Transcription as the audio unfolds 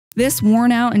This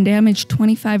worn out and damaged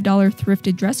 $25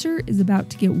 thrifted dresser is about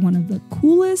to get one of the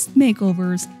coolest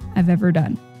makeovers I've ever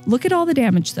done. Look at all the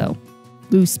damage though.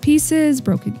 Loose pieces,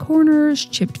 broken corners,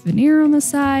 chipped veneer on the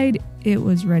side. It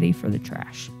was ready for the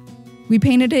trash. We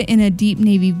painted it in a deep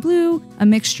navy blue, a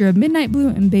mixture of midnight blue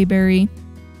and bayberry,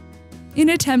 in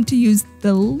an attempt to use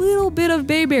the little bit of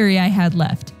bayberry I had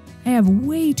left. I have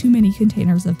way too many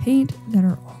containers of paint that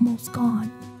are almost gone.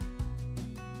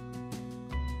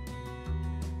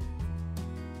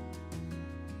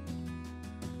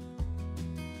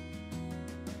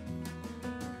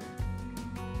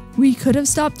 We could have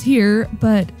stopped here,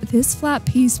 but this flat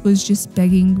piece was just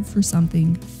begging for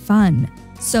something fun.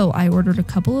 So I ordered a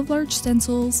couple of large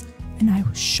stencils, and I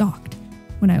was shocked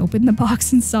when I opened the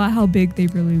box and saw how big they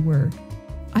really were.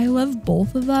 I love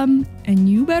both of them, and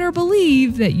you better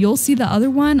believe that you'll see the other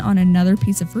one on another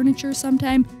piece of furniture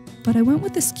sometime, but I went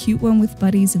with this cute one with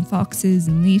buddies and foxes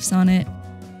and leaves on it.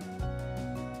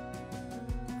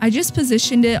 I just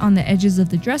positioned it on the edges of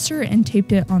the dresser and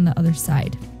taped it on the other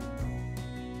side.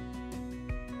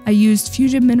 I used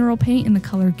Fusion mineral paint in the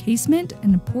color casement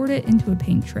and poured it into a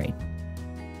paint tray.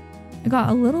 I got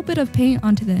a little bit of paint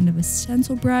onto the end of a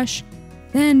stencil brush,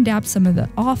 then dabbed some of it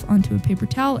off onto a paper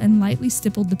towel and lightly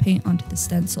stippled the paint onto the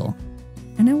stencil.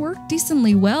 And it worked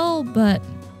decently well, but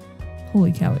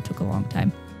holy cow, it took a long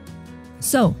time.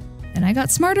 So then I got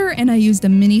smarter and I used a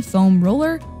mini foam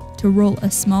roller to roll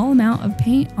a small amount of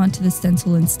paint onto the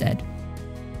stencil instead.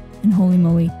 And holy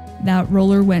moly, that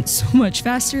roller went so much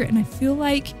faster, and I feel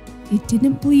like it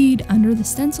didn't bleed under the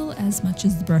stencil as much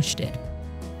as the brush did.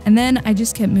 And then I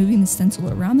just kept moving the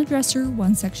stencil around the dresser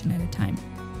one section at a time.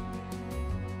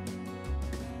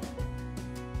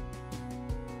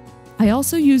 I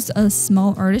also used a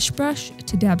small artist brush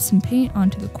to dab some paint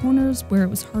onto the corners where it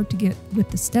was hard to get with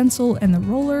the stencil and the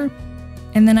roller.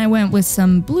 And then I went with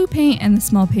some blue paint and the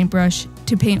small paintbrush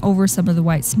to paint over some of the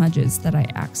white smudges that I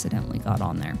accidentally got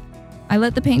on there. I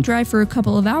let the paint dry for a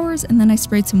couple of hours, and then I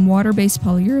sprayed some water-based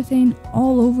polyurethane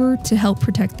all over to help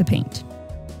protect the paint.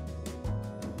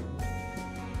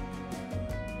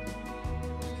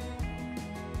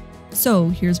 So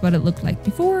here's what it looked like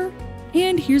before,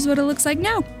 and here's what it looks like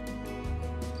now.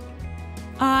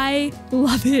 I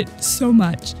love it so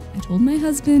much. I told my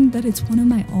husband that it's one of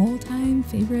my all-time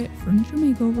favorite furniture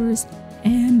makeovers,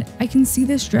 and I can see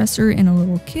this dresser in a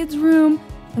little kid's room,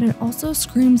 but it also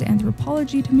screams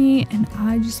anthropology to me, and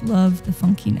I just love the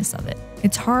funkiness of it.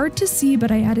 It's hard to see, but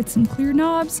I added some clear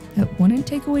knobs that wouldn't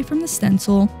take away from the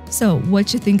stencil. So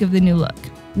what you think of the new look?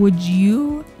 Would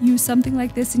you use something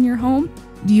like this in your home?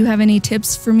 Do you have any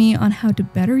tips for me on how to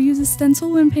better use a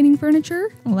stencil when painting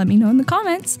furniture? Let me know in the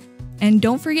comments. And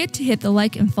don't forget to hit the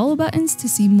like and follow buttons to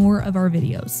see more of our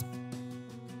videos.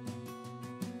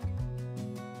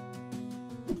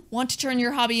 Want to turn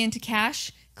your hobby into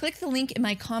cash? Click the link in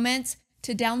my comments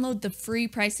to download the free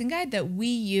pricing guide that we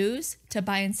use to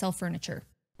buy and sell furniture.